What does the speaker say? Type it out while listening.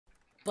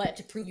But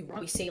to prove you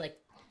wrong, we say like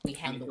we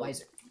have the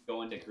wiser.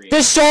 Go into create.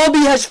 This zombie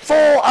has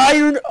full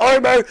iron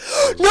armor.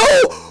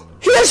 No!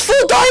 He has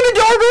full diamond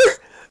armor!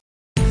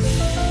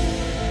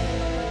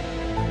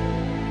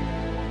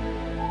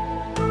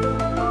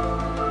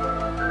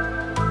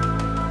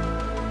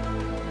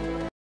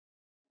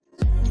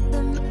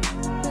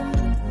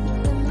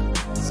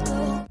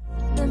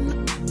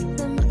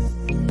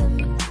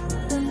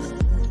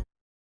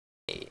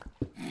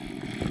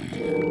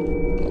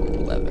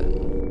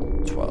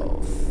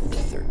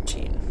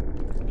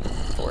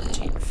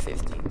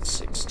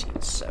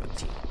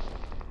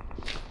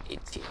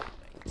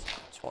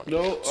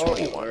 No, oh,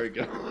 there we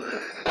go.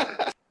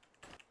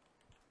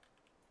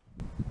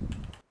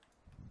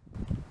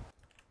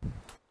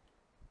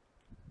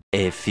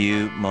 A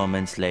few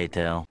moments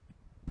later.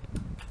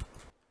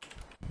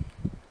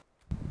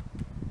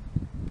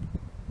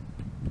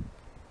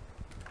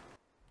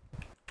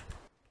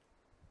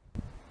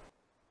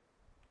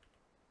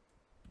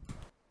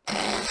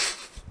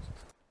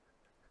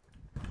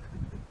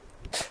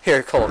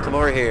 Here, Cole, come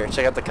over here.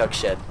 Check out the cuck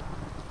shed.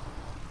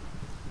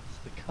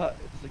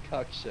 It's the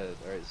cuck shed.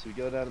 Alright, so we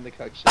go down in the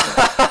cuck shed.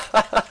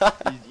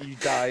 you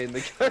die in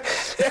the cuck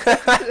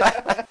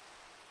shed.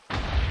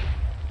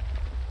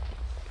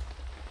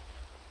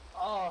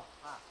 Oh.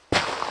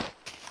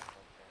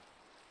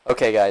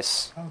 Okay,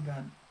 guys. Oh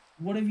god.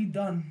 What have you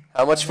done?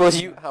 How much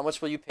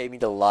will you pay me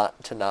to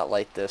not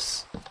like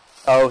this?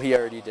 Oh, he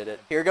already did it.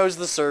 Here goes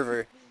the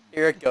server.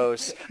 Here it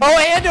goes. Oh,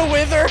 and a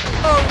wither!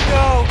 Oh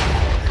no!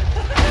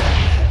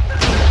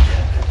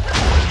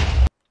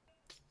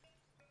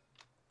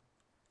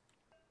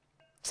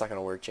 It's not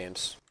gonna work,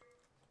 James.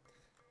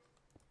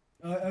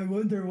 I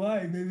wonder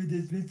why. Maybe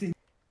there's missing.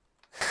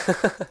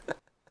 That's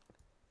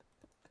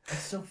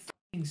so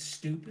fucking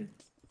stupid.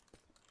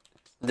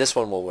 This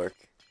one will work.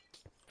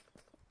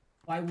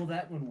 Why will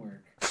that one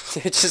work?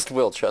 It just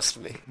will, trust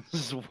me.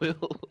 This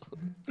will.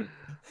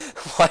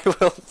 Why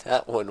will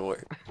that one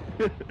work?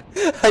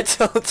 I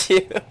told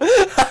you.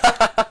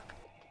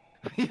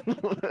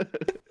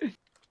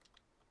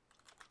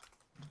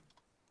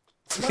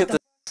 Look at this.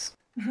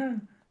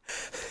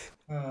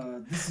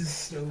 This is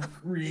so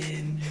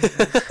cringe.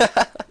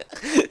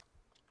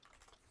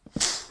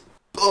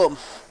 Boom.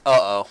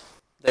 Uh-oh.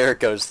 There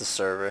goes the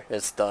server.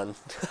 It's done.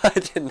 I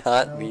did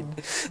not mean...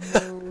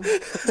 No.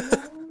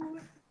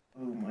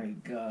 Oh my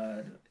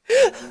god.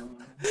 Oh.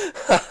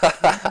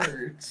 That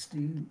hurts,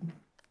 dude.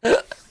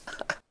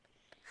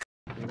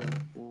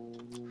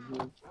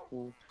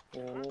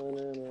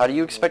 How do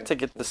you expect to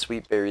get the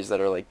sweet berries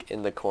that are like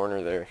in the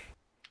corner there?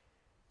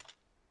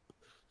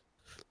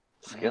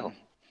 Skill.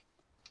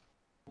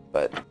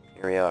 But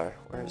here we are.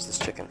 Where is this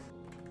chicken?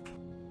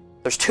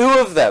 There's two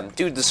of them!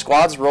 Dude, the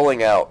squad's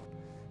rolling out.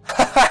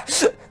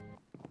 The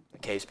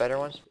case better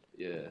one?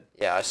 Yeah.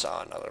 Yeah, I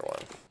saw another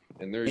one.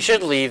 And they're You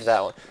should leave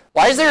that one.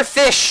 Why is there a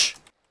fish?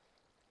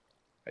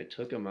 I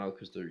took them out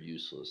because they're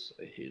useless.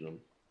 I hate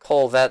them.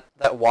 Cole, that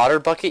water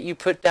bucket you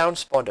put down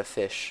spawned a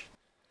fish.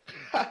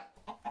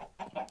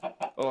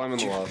 Oh, I'm in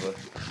the lava.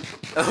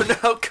 Oh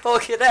no, Cole,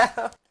 get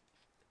out!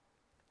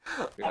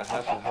 I got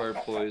half a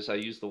heart, boys. I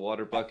used the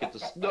water bucket to...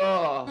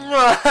 No!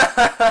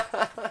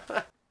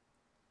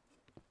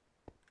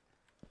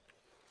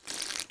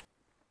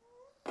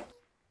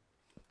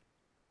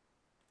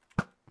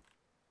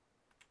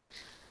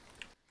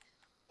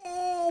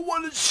 Oh,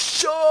 what a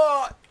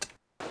shot!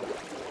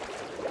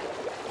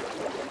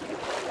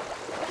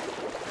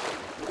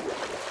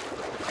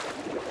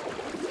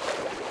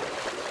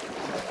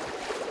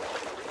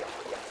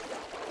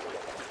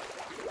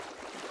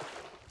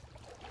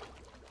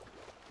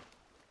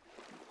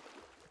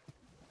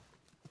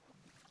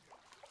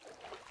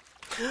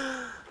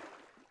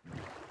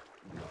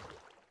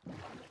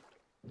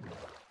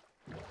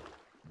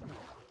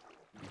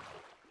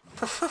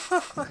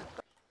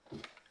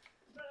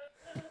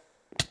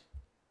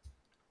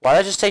 Why'd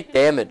I just take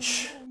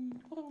damage?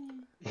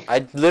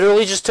 I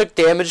literally just took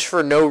damage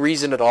for no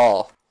reason at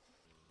all.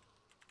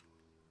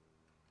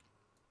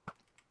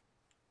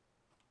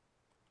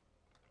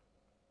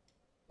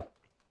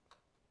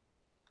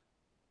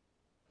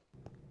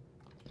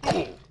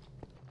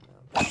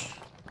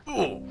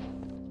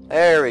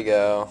 There we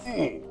go.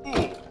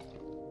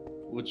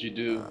 What'd you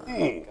do?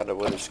 Got a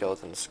wither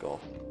skeleton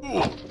skull.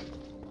 Oh,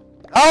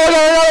 I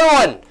got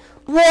another one!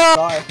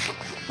 What?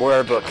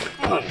 War book.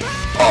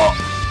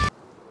 Oh.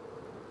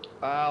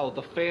 Ow,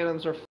 the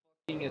phantoms are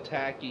fucking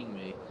attacking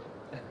me.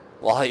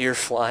 While you're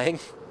flying?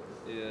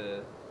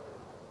 Yeah.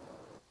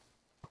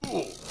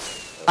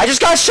 I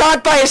just got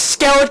shot by a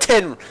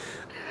skeleton!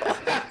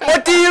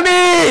 What do you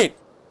mean?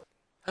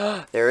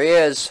 There he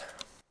is.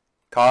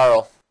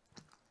 Carl.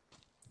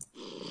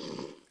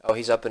 Oh,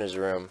 he's up in his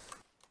room.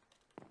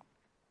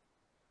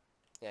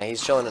 Yeah,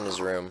 he's chilling in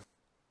his room.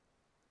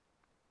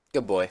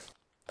 Good boy.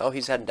 Oh,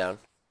 he's heading down.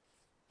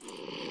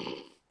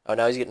 Oh,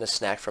 now he's getting a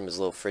snack from his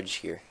little fridge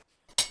here.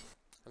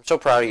 I'm so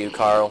proud of you,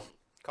 Carl.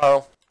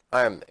 Carl,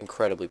 I am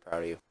incredibly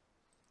proud of you.